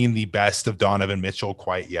have seen the best of Donovan Mitchell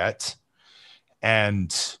quite yet.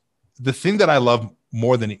 And the thing that I love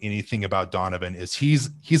more than anything about Donovan is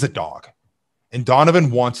he's a dog, and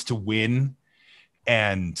Donovan wants to win,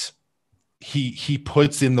 and he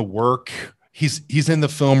puts in the work. He's in the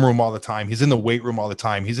film room all the time. He's in the weight room all the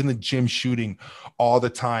time. He's in the gym shooting all the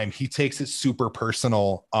time. He takes it super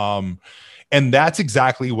personal. And that's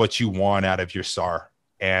exactly what you want out of your star.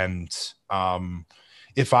 And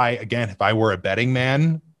if I were a betting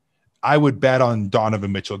man, I would bet on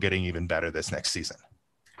Donovan Mitchell getting even better this next season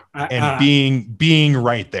and being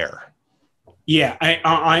right there. Yeah,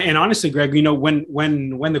 and honestly, Greg, you know, when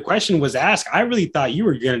the question was asked, I really thought you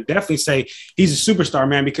were going to definitely say he's a superstar,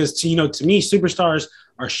 man, because to me, superstars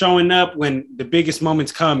are showing up when the biggest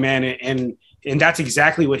moments come, man, and that's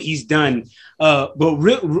exactly what he's done. But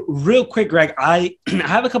real quick, Greg, I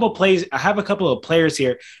have a couple of players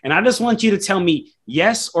here, and I just want you to tell me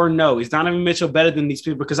yes or no. Is Donovan Mitchell better than these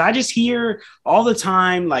people? Because I just hear all the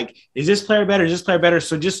time, like, is this player better? Is this player better?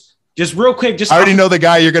 So just real quick, I already know the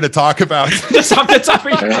guy you're going to talk about. Just off the top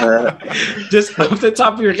of your head. Just off the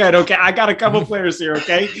top of your head. Okay. I got a couple players here.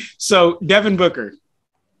 Okay. So Devin Booker.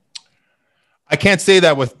 I can't say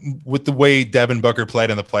that with the way Devin Booker played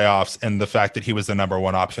in the playoffs and the fact that he was the number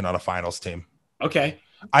one option on a finals team. Okay.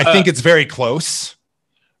 I think it's very close.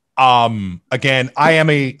 Again, I am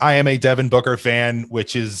a Devin Booker fan,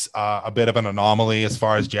 which is a bit of an anomaly as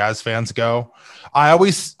far as Jazz fans go. I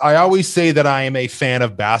always say that I am a fan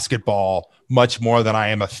of basketball much more than I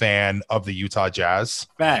am a fan of the Utah Jazz.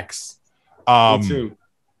 Facts. Me too.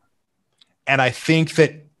 And I think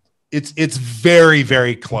that it's very,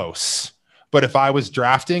 very close. But if I was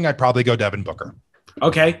drafting, I'd probably go Devin Booker.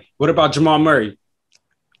 Okay. What about Jamal Murray?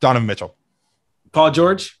 Donovan Mitchell. Paul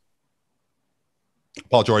George?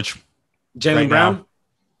 Paul George. Jaylen Brown? Now.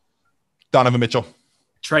 Donovan Mitchell.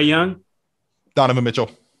 Trae Young? Donovan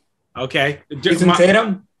Mitchell. Okay. Jason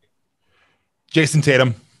Tatum? Jason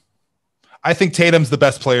Tatum. I think Tatum's the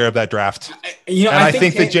best player of that draft. I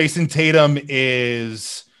think that Jason Tatum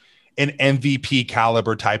is an MVP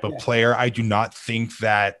caliber type of player. I do not think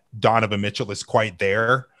that Donovan Mitchell is quite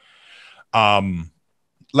there. I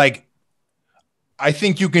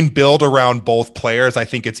think you can build around both players. I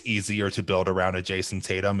think it's easier to build around a Jason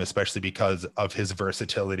Tatum, especially because of his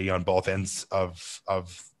versatility on both ends of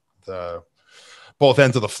the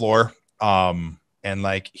floor. And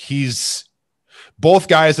like, both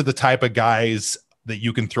guys are the type of guys that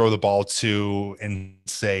you can throw the ball to and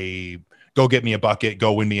say, go get me a bucket,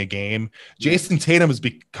 go win me a game. Jason Tatum is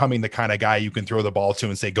becoming the kind of guy you can throw the ball to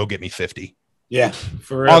and say, go get me 50. Yeah.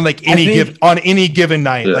 For real. On like any given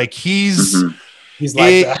night. Yeah. Like he's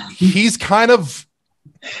like that. He's kind of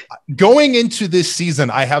going into this season.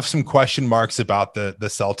 I have some question marks about the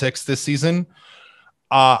Celtics this season.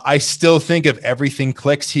 I still think if everything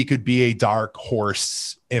clicks, he could be a dark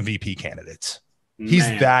horse MVP candidate. He's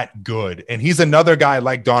that good. And he's another guy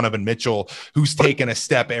like Donovan Mitchell who's taken a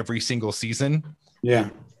step every single season. Yeah.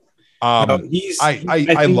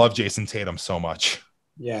 I love Jason Tatum so much.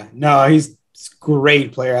 Yeah. No, he's a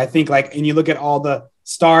great player. I think and you look at all the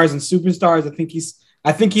stars and superstars, I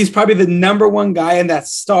think he's probably the number one guy in that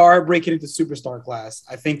star breaking into superstar class.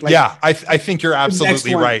 I think I think you're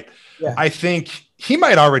absolutely right. Yeah. I think he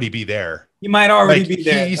might already be there. He might already be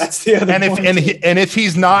there. That's the other point. And if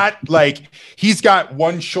he's not, he's got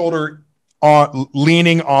one shoulder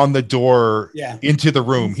leaning on the door into the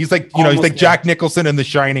room. He's like, he's like Jack Nicholson in The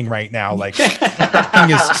Shining right now,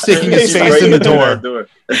 sticking his face in the door.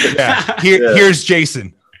 Yeah. Here's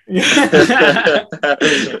Jason.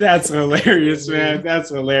 That's hilarious, man. That's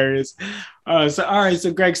hilarious. So all right,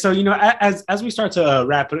 so Greg, so as we start to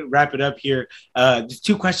wrap it up here,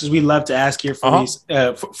 two questions we love to ask here for these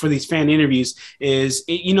for these fan interviews is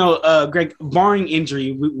Greg, barring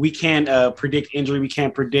injury, we can't predict injury, we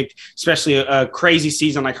can't predict especially a crazy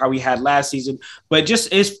season like how we had last season, but just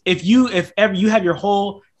if ever you have your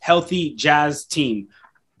whole healthy Jazz team,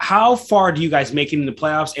 how far do you guys make it in the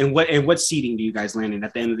playoffs, and what seeding do you guys land in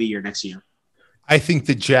at the end of the year next year? I think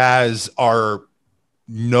the Jazz are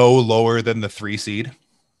no lower than the 3 seed.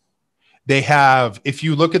 They have, if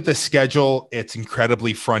you look at the schedule, it's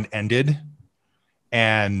incredibly front-ended,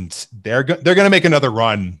 and they're going to make another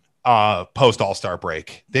run post All-Star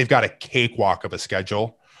break. They've got a cakewalk of a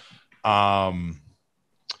schedule. And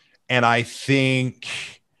I think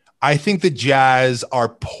the Jazz are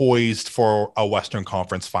poised for a Western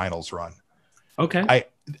Conference Finals run. Okay.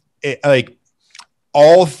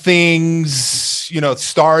 All things,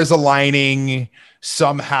 stars aligning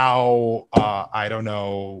somehow. I don't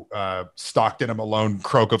know. Stockton and Malone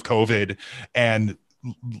croak of COVID, and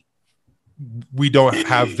we don't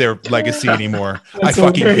have their legacy anymore. I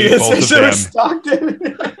fucking hate both of them.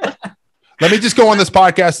 Stockton. Let me just go on this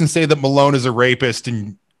podcast and say that Malone is a rapist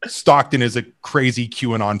and Stockton is a crazy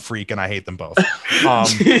QAnon freak, and I hate them both.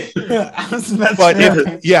 But if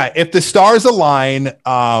the stars align,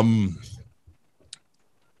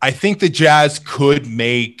 I think the Jazz could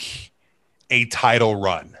make a title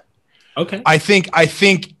run. Okay. I think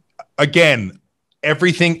again,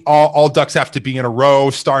 everything, all ducks have to be in a row.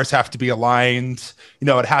 Stars have to be aligned.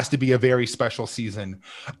 It has to be a very special season.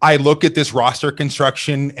 I look at this roster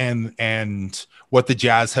construction and what the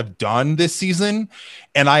Jazz have done this season,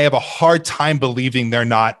 and I have a hard time believing they're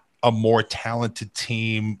not a more talented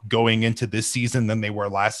team going into this season than they were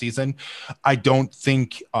last season. I don't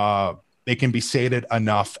think it can be stated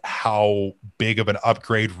enough how big of an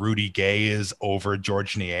upgrade Rudy Gay is over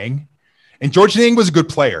George Niang. And George Niang was a good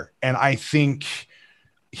player, and I think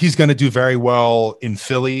he's going to do very well in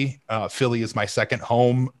Philly. Philly is my second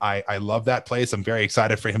home. I love that place. I'm very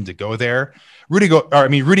excited for him to go there.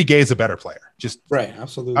 Rudy Gay is a better player. Just right.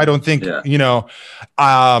 Absolutely. I don't think,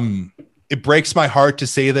 it breaks my heart to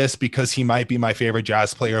say this because he might be my favorite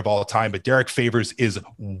Jazz player of all time, but Derek Favors is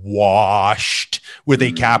washed with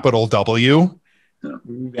a capital W.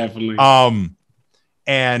 Definitely.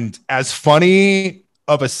 And as funny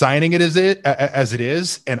of a signing as it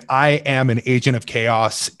is, and I am an agent of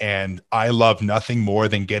chaos and I love nothing more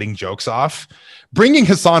than getting jokes off. Bringing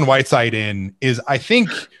Hassan Whiteside in is, I think,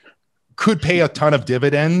 could pay a ton of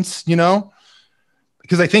dividends,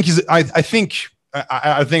 because I think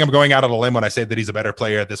I think I'm going out on a limb when I say that he's a better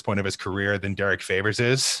player at this point of his career than Derek Favors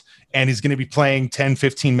is. And he's going to be playing 10,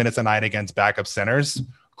 15 minutes a night against backup centers.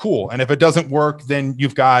 Cool. And if it doesn't work, then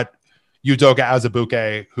you've got Udoka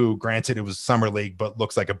Azubuike, who granted it was summer league, but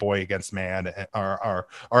looks like a boy against man or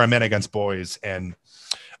a men against boys. And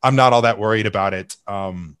I'm not all that worried about it.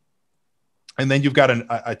 And then you've got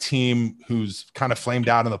a team who's kind of flamed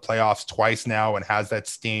out in the playoffs twice now and has that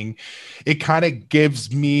sting. It kind of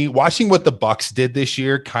gives me, watching what the Bucks did this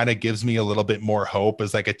year, kind of gives me a little bit more hope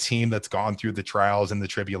as like a team that's gone through the trials and the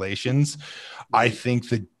tribulations. I think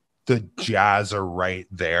that the Jazz are right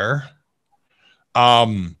there.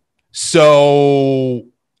 So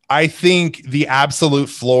I think the absolute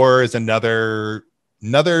floor is another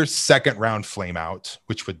second round flame out,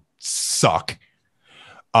 which would suck.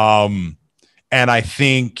 And I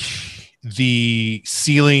think the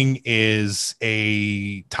ceiling is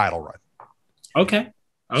a title run. Okay.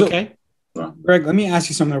 So, Greg, let me ask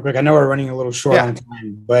you something real quick. I know we're running a little short on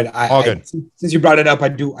time, but all good. Since you brought it up, I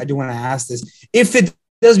do want to ask this. If it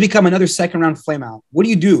does become another second round flame out, what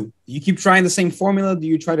do? Do you keep trying the same formula? Do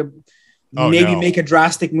you try to make a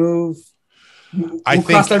drastic move? We'll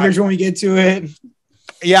cross that bridge when we get to it.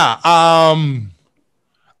 Yeah.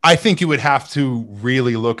 I think you would have to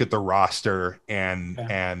really look at the roster and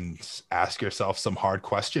ask yourself some hard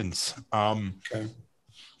questions. Okay.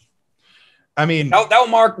 I mean, that'll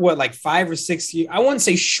mark what, like 5 or 6 years. I wouldn't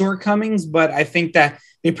say shortcomings, but I think that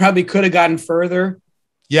they probably could have gotten further.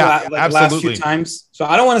 Yeah, like absolutely. the last few times. So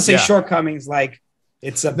I don't want to say shortcomings. Like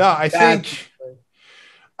it's a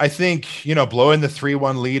I think, you know, blowing the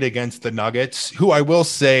 3-1 lead against the Nuggets, who I will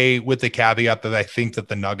say with the caveat that I think that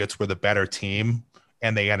the Nuggets were the better team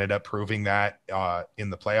and they ended up proving that in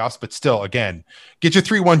the playoffs. But still, again, get your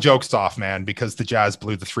 3-1 jokes off, man, because the Jazz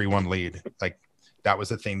blew the 3-1 lead. Like that was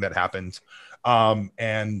a thing that happened.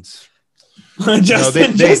 And you know,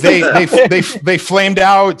 they flamed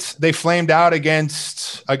out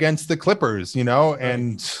against the Clippers, you know,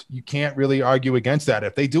 and you can't really argue against that.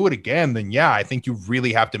 If they do it again, then yeah, I think you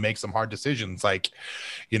really have to make some hard decisions. Like,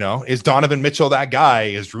 you know, is Donovan Mitchell that guy?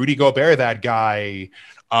 Is Rudy Gobert that guy?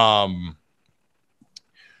 And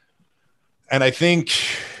I think,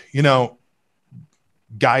 you know,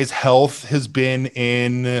 guys' health has been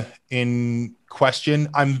in question.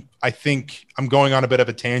 I think I'm going on a bit of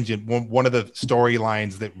a tangent. One of the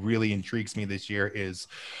storylines that really intrigues me this year is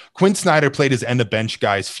Quinn Snyder played his end of bench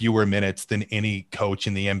guys fewer minutes than any coach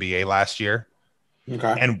in the NBA last year.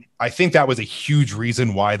 Okay. And I think that was a huge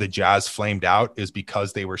reason why the Jazz flamed out, is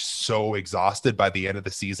because they were so exhausted by the end of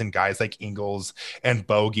the season. Guys like Ingles and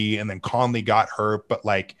Bogey, and then Conley got hurt, but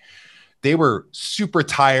like they were super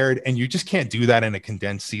tired, and you just can't do that in a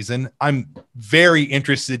condensed season. I'm very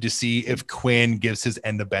interested to see if Quinn gives his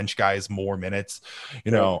end of bench guys more minutes.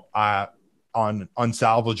 You know, on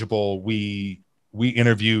Unsalvageable, we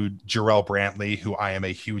interviewed Jarrell Brantley, who I am a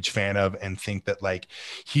huge fan of, and think that like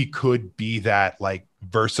he could be that like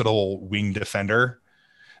versatile wing defender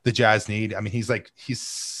the Jazz need. I mean, he's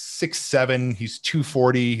 6'7", he's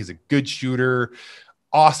 240, he's a good shooter,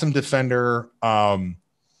 awesome defender.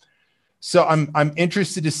 So I'm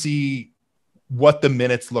interested to see what the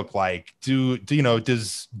minutes look like.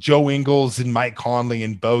 Does Joe Ingles and Mike Conley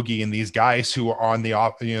and Bogey and these guys who are on the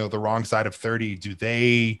wrong side of 30, do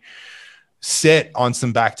they sit on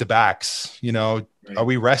some back-to-backs? You know, are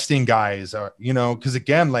we resting guys? Because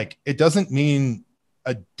again, like it doesn't mean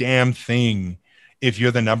a damn thing if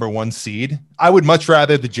you're the number 1 seed. I would much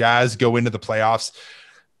rather the Jazz go into the playoffs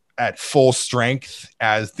at full strength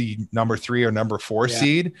as the number 3 or number 4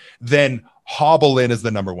 seed than hobble in as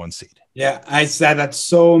the number 1 seed. Yeah, I said that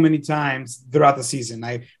so many times throughout the season.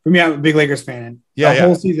 For me, I'm a big Lakers fan.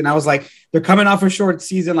 Whole season, I was like, they're coming off a short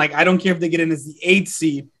season. Like, I don't care if they get in as the 8th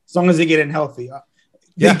seed, as long as they get in healthy.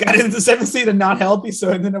 They got into the 7th seed and not healthy, so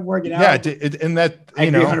it ended up working out. Yeah, and that, I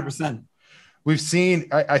agree 100%. We've seen,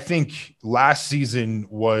 I think last season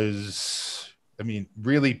was, I mean,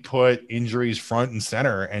 really put injuries front and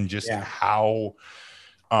center, and just how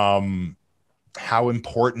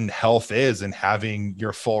important health is and having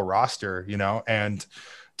your full roster, you know, and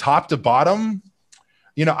top to bottom,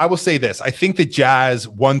 you know, I will say this. I think the Jazz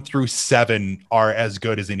 1 through 7 are as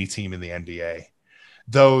good as any team in the NBA.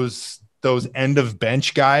 Those end of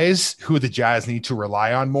bench guys who the Jazz need to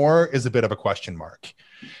rely on more is a bit of a question mark.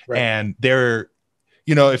 Right. And they're,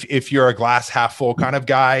 you know, if you're a glass half full kind of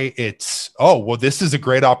guy, it's, this is a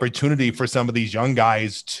great opportunity for some of these young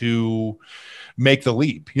guys to make the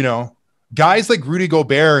leap. You know, guys like Rudy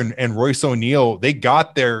Gobert and Royce O'Neal, they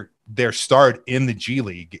got their start in the G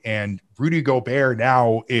League, and Rudy Gobert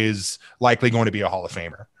now is likely going to be a Hall of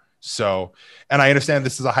Famer. So, and I understand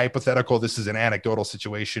this is a hypothetical, this is an anecdotal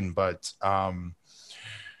situation, but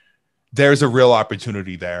there's a real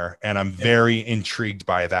opportunity there, and I'm very intrigued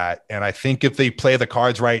by that. And I think if they play the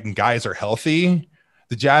cards right and guys are healthy,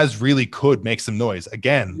 the Jazz really could make some noise.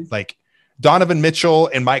 Again, like Donovan Mitchell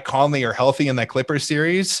and Mike Conley are healthy in that Clippers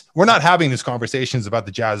series, we're not having these conversations about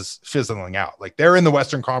the Jazz fizzling out. Like, they're in the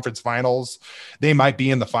Western Conference Finals. They might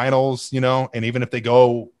be in the finals, you know, and even if they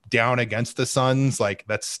go down against the Suns, like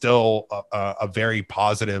that's still a very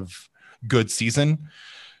positive, good season.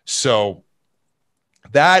 So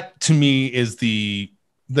that to me is the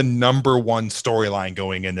number 1 storyline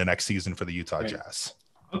going into next season for the Utah Jazz.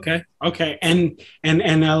 Okay. And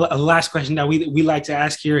a last question that we like to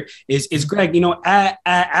ask here is Greg, you know,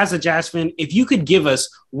 as a Jazz fan, if you could give us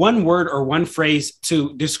one word or one phrase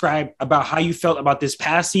to describe about how you felt about this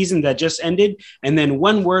past season that just ended, and then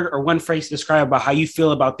one word or one phrase to describe about how you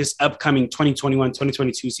feel about this upcoming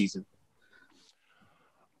 2021-2022 season.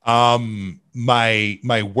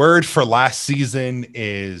 My word for last season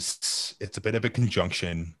is, it's a bit of a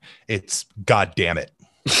conjunction. It's God damn it.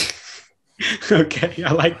 Okay,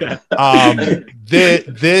 I like that.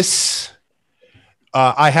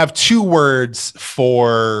 I have 2 words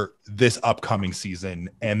for this upcoming season,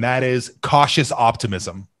 and that is cautious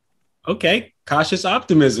optimism. Okay, cautious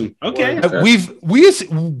optimism. Okay,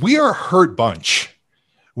 We are a hurt bunch.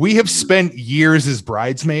 We have spent years as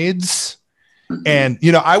bridesmaids. And,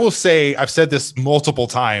 I will say, I've said this multiple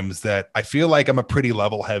times that I feel like I'm a pretty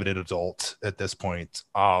level-headed adult at this point.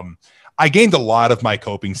 I gained a lot of my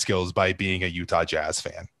coping skills by being a Utah Jazz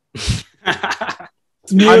fan.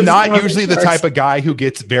 I'm not usually the type of guy who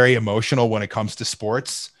gets very emotional when it comes to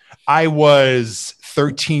sports. I was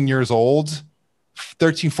 14 years old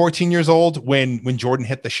when Jordan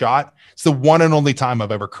hit the shot. It's the one and only time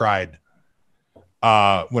I've ever cried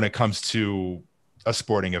when it comes to a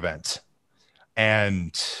sporting event.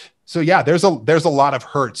 And so, yeah, there's a lot of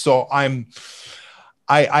hurt. So I am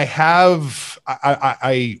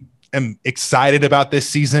excited about this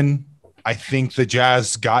season. I think the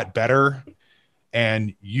Jazz got better,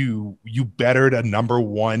 and you bettered a number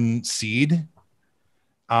 1 seed.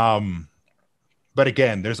 But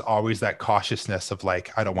again, there's always that cautiousness of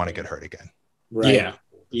like, I don't want to get hurt again. Right.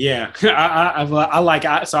 Yeah. I like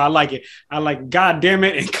it. I like God damn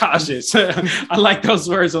it and cautious. I like those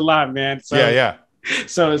words a lot, man. So, yeah.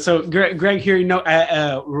 So Greg here,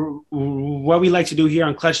 what we like to do here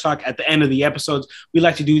on Clutch Talk at the end of the episodes, we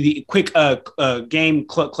like to do the quick game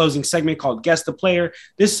closing segment called Guess the Player.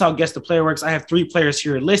 This is how Guess the Player works. I have 3 players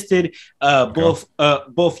here listed. Both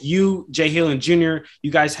you, Jay Hill and Junior,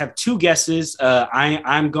 you guys have 2 guesses.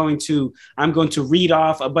 I'm going to read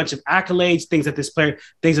off a bunch of accolades, things that these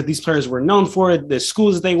players were known for, the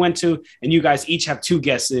schools that they went to, and you guys each have 2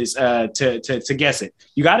 guesses to guess it.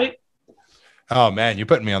 You got it? Oh man, you're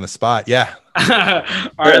putting me on the spot. Yeah. All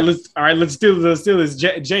right, let's do this.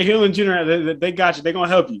 Jay Hill and Junior, they got you. They're gonna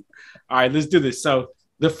help you. All right, let's do this. So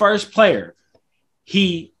the first player,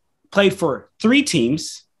 he played for 3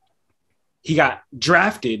 teams. He got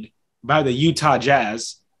drafted by the Utah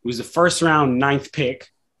Jazz. He was the first round 9th pick.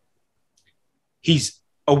 He's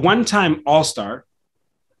a 1-time All-Star,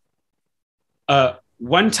 a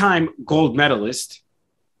 1-time gold medalist.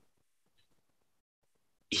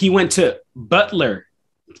 He went to Butler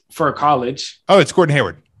for college. Oh, it's Gordon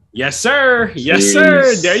Hayward. Yes, sir. Yes,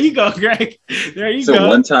 sir. There you go, Greg. There you go.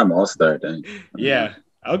 It's a 1-time All-Star, dang. Yeah.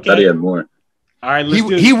 Okay. Thought he had more. All right.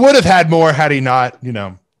 He would have had more had he not,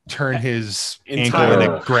 turned his ankle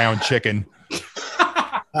into ground chicken.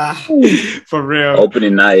 For real.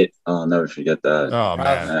 Opening night. I'll never forget that. Oh,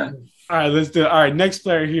 man. All right, let's do it. All right, next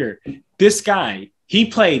player here. This guy, he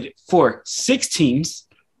played for 6 teams.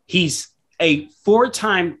 He's a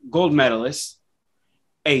 4-time gold medalist,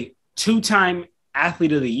 a 2-time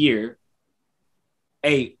athlete of the year,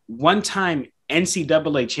 a 1-time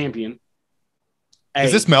NCAA champion.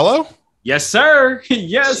 Is this Melo? Yes, sir.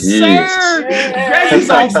 Yes, Jeez. sir. Greg is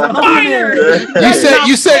on fire.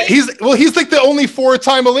 You said he's like the only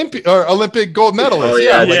 4-time Olympic gold medalist. Oh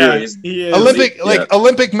yeah, he is.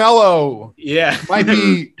 Olympic Melo. Yeah, might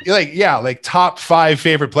be like top 5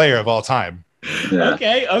 favorite player of all time. Yeah.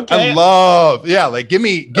 Okay. I love, give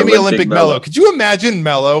me Olympic Melo. Could you imagine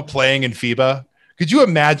Melo playing in FIBA? Could you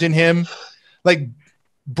imagine him? Like,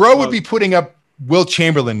 bro would be putting up Will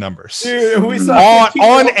Chamberlain numbers. Dude,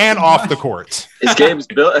 on and off the court. His game's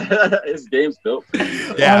built.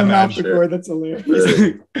 Yeah, man. Off the court. That's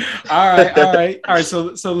hilarious. All right.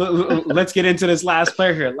 So let's get into this last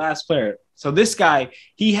player here. Last player. So this guy,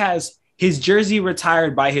 he has his jersey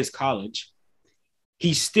retired by his college.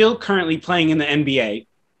 He's still currently playing in the NBA.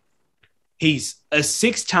 He's a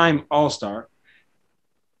 6-time All-Star,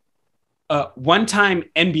 a 1-time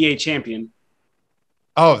NBA champion.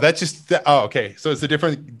 Oh, okay. So it's a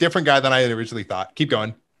different guy than I had originally thought. Keep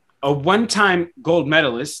going. A 1-time gold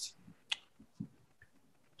medalist.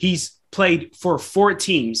 He's played for 4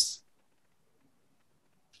 teams.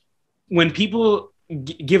 When people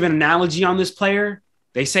give an analogy on this player,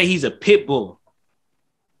 they say he's a pit bull.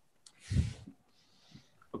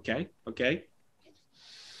 Okay.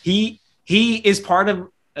 He was part of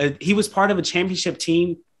a championship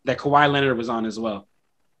team that Kawhi Leonard was on as well.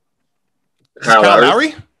 Kyle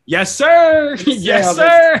Lowry? Yes, sir. Yes,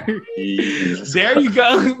 sir. Jesus. There you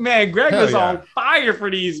go, man. Greg was on fire for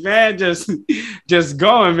these, man. Just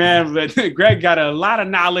going, man. But Greg got a lot of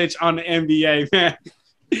knowledge on the NBA, man.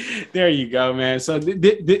 There you go, man. So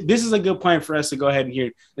this is a good point for us to go ahead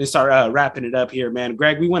and start wrapping it up here, man.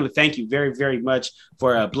 Greg, we want to thank you very, very much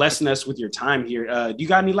for blessing us with your time here. Do you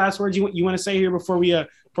got any last words you want to say here before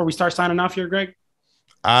we start signing off here, Greg?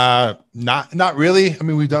 Not really. I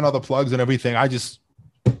mean, we've done all the plugs and everything. I just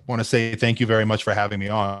want to say thank you very much for having me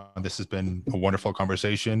on. This has been a wonderful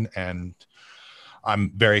conversation, and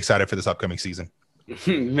I'm very excited for this upcoming season.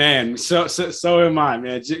 Man, so am I,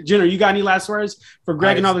 man. Jenner, you got any last words for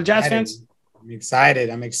Greg and all the Jazz fans? I'm excited.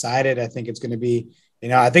 I think it's going to be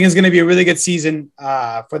I think it's going to be a really good season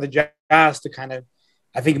for the Jazz to kind of,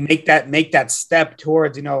 I think, make that step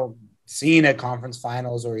towards, seeing a conference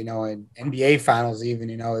finals or, an NBA finals, even,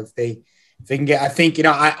 if they can get, I think,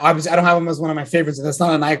 I obviously I don't have them as one of my favorites, and that's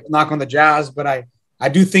not a knock on the Jazz, but I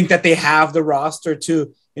do think that they have the roster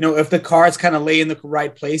to, if the cards kind of lay in the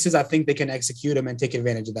right places, I think they can execute them and take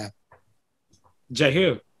advantage of that.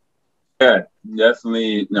 Jahu. Yeah,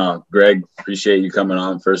 definitely. No, Greg, appreciate you coming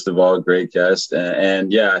on. First of all, great guest.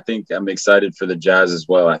 And yeah, I think I'm excited for the Jazz as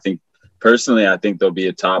well. I think they'll be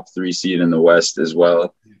a top 3 seed in the West as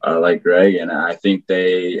well, like Greg. And I think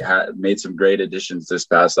they made some great additions this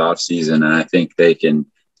past offseason, and I think they can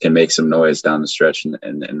make some noise down the stretch in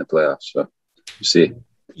the playoffs. So we'll see.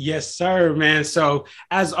 Yes, sir, man. So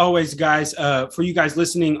as always, guys, for you guys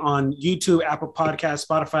listening on YouTube, Apple Podcasts,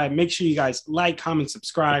 Spotify, make sure you guys like, comment,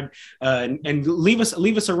 subscribe, and leave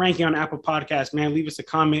us a ranking on Apple Podcasts, man. Leave us a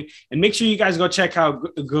comment, and make sure you guys go check out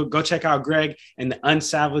Greg and the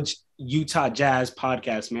Unsalvaged Utah Jazz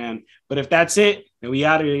podcast, man. But if that's it, then we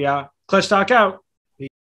out of here, y'all. Clutch Talk out.